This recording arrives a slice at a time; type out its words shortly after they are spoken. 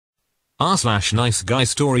r/nice guy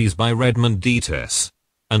stories by Redmond Detes.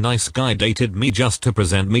 A nice guy dated me just to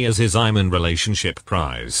present me as his I'm in relationship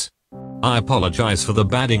prize. I apologize for the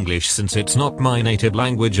bad English since it's not my native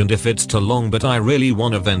language and if it's too long, but I really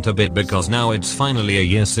wanna vent a bit because now it's finally a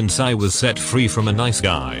year since I was set free from a nice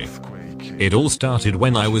guy. It all started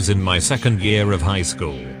when I was in my second year of high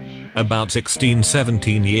school. About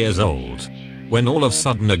 16-17 years old. When all of a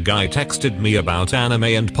sudden a guy texted me about anime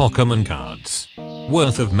and Pokemon cards.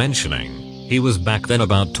 Worth of mentioning, he was back then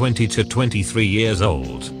about 20 to 23 years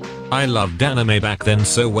old. I loved anime back then,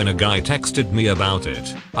 so when a guy texted me about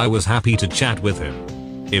it, I was happy to chat with him.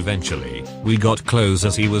 Eventually, we got close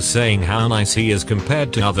as he was saying how nice he is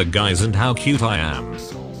compared to other guys and how cute I am.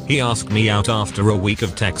 He asked me out after a week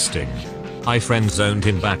of texting. I friend-zoned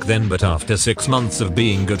him back then, but after 6 months of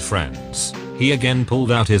being good friends, he again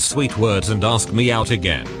pulled out his sweet words and asked me out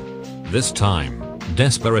again. This time,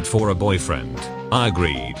 desperate for a boyfriend, I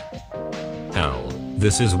agreed. Hell,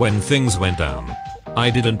 this is when things went down. I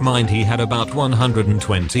didn't mind he had about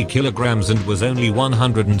 120 kilograms and was only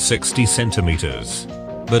 160 centimeters.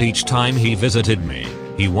 But each time he visited me,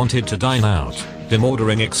 he wanted to dine out, him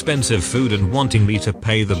ordering expensive food and wanting me to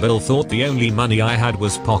pay the bill. Thought the only money I had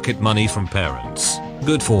was pocket money from parents.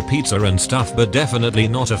 Good for pizza and stuff, but definitely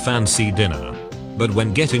not a fancy dinner. But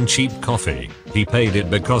when getting cheap coffee, he paid it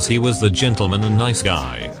because he was the gentleman and nice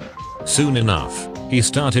guy. Soon enough, he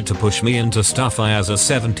started to push me into stuff I as a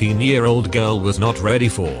 17-year-old girl was not ready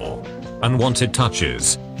for. Unwanted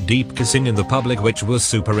touches, deep kissing in the public which was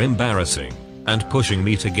super embarrassing, and pushing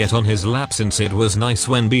me to get on his lap since it was nice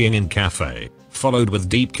when being in cafe, followed with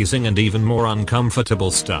deep kissing and even more uncomfortable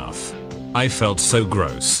stuff. I felt so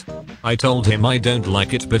gross. I told him I don't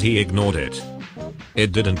like it, but he ignored it.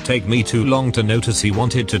 It didn't take me too long to notice he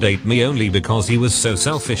wanted to date me only because he was so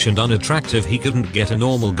selfish and unattractive he couldn't get a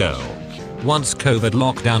normal girl. Once COVID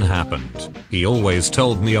lockdown happened, he always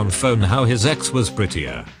told me on phone how his ex was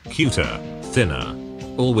prettier, cuter, thinner.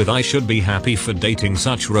 All with I should be happy for dating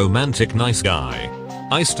such romantic nice guy.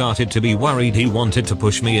 I started to be worried he wanted to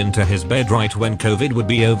push me into his bed right when COVID would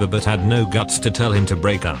be over, but had no guts to tell him to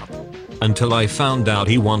break up. Until I found out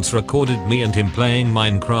he once recorded me and him playing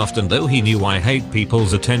Minecraft, and though he knew I hate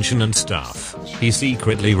people's attention and stuff, he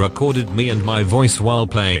secretly recorded me and my voice while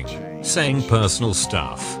playing, saying personal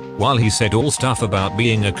stuff, while he said all stuff about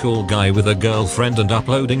being a cool guy with a girlfriend and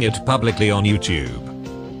uploading it publicly on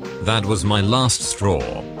YouTube. That was my last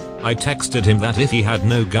straw. I texted him that if he had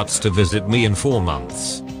no guts to visit me in 4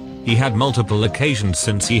 months. He had multiple occasions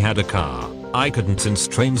since he had a car. I couldn't since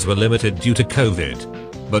trains were limited due to COVID.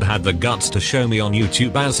 But had the guts to show me on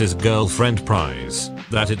YouTube as his girlfriend prize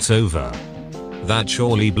that it's over. That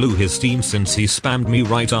surely blew his steam since he spammed me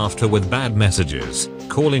right after with bad messages,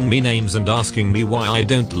 calling me names and asking me why I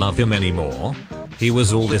don't love him anymore. He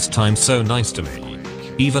was all this time so nice to me.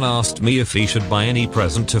 Even asked me if he should buy any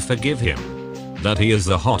present to forgive him. That he is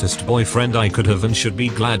the hottest boyfriend I could have and should be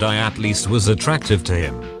glad I at least was attractive to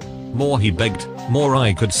him. More he begged, more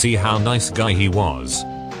I could see how nice guy he was.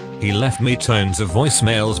 He left me tons of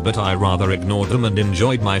voicemails, but I rather ignored them and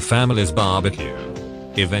enjoyed my family's barbecue.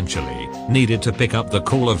 Eventually, needed to pick up the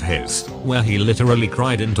call of his, where he literally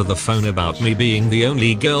cried into the phone about me being the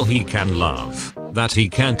only girl he can love, that he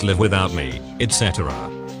can't live without me, etc.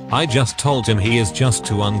 I just told him he is just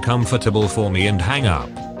too uncomfortable for me and hang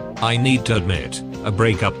up. I need to admit, a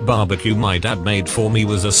breakup barbecue my dad made for me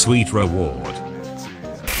was a sweet reward.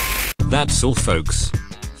 That's all folks.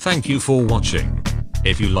 Thank you for watching.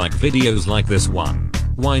 If you like videos like this one,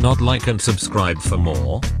 why not like and subscribe for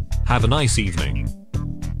more? Have a nice evening.